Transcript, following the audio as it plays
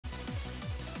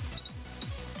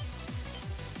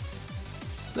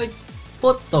Like,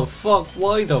 what the fuck?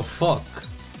 Why the fuck?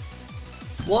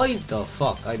 Why the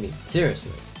fuck? I mean,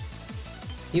 seriously.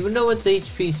 Even though it's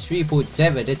HP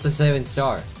 3.7, it's a 7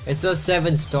 star. It's a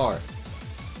 7 star.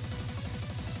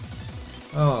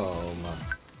 Oh my.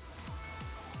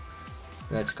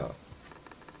 Let's go.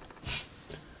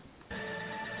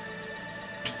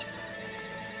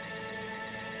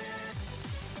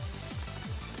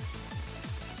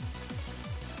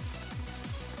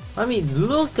 I mean,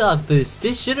 look at this.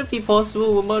 This shouldn't be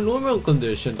possible with my normal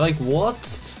condition. Like,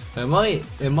 what?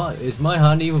 Is my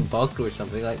hand even bugged or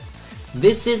something? Like,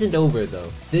 this isn't over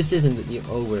though. This isn't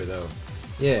over though.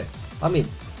 Yeah, I mean,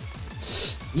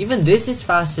 even this is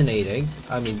fascinating.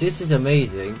 I mean, this is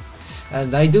amazing.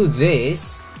 And I do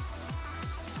this.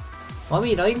 I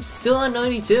mean, I'm still at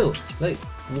 92. Like,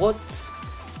 what?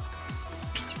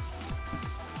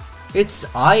 It's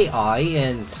II,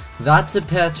 and that's a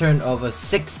pattern of a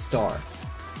 6 star.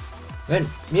 And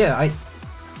yeah,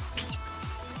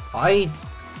 I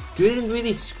didn't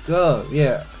really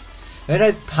yeah. And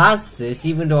I passed this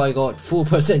even though I got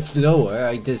 4% lower.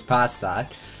 I just passed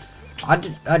that. I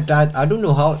don't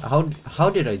know how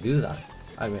did I do that?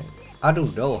 I mean, I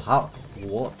don't know how.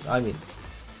 What? I mean,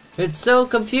 it's so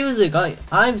confusing.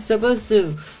 I'm supposed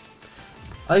to.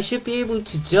 I should be able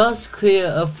to just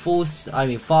clear a 5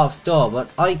 star, but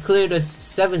I cleared a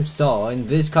 7 star in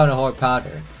this kind of hard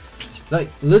pattern. Like,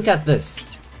 look at this.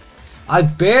 I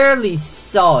barely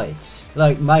saw it.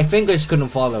 Like, my fingers couldn't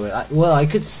follow it. Well, I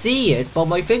could see it, but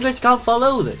my fingers can't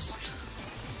follow this.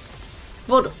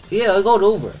 But yeah, I got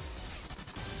over.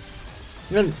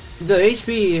 And the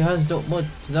HP has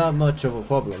not much of a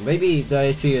problem. Maybe the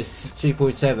HP is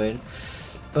 3.7,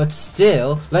 but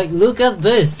still, like, look at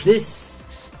this.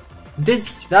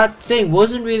 That thing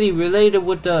wasn't really related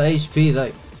with the HP.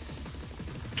 Like,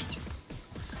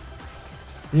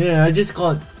 yeah, I just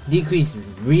got decreased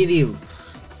really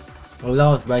a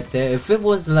lot right there. If it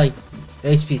was like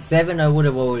HP 7, I would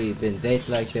have already been dead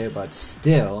like there, but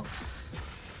still.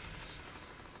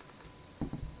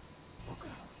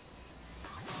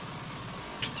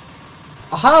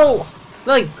 How?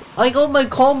 Like, I got my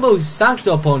combos stacked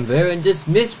up on there and just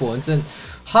missed once, and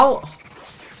how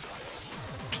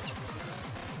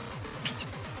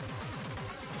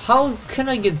can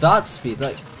I get that speed?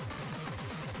 Like,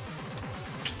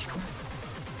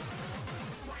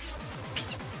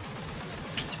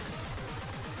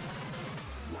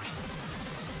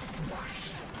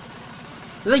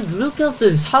 look at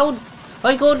this. How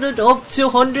I got it up to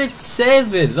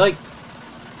 107. Like,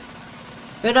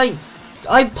 and I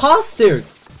passed there.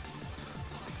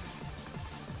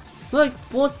 Like,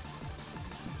 what?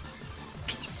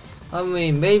 I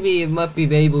mean, maybe it might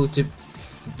be able to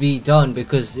be done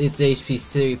because it's HP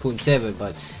 3.7,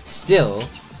 but still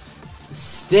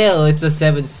it's a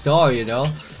 7 star, you know?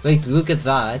 Like, look at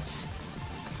that.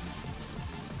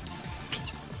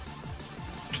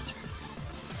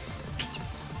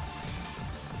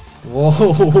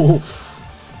 Whoa.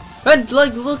 And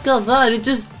like, look at that.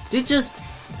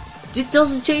 It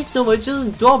doesn't change so much. It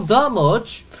doesn't drop that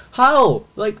much. How?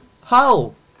 Like,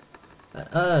 how?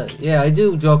 Yeah, I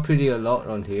do drop pretty a lot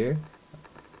on here.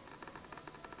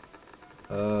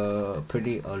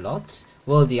 Pretty a lot.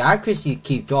 Well, the accuracy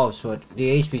keep drops, but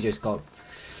the HP just got.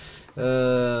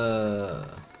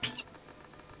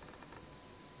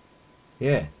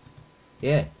 Yeah.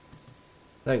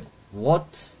 Like,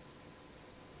 what?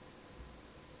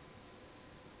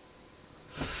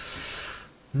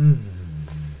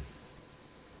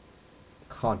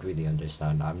 Can't really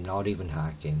understand. I'm not even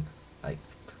hacking. Like,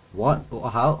 what?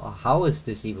 How is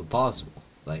this even possible?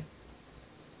 Like,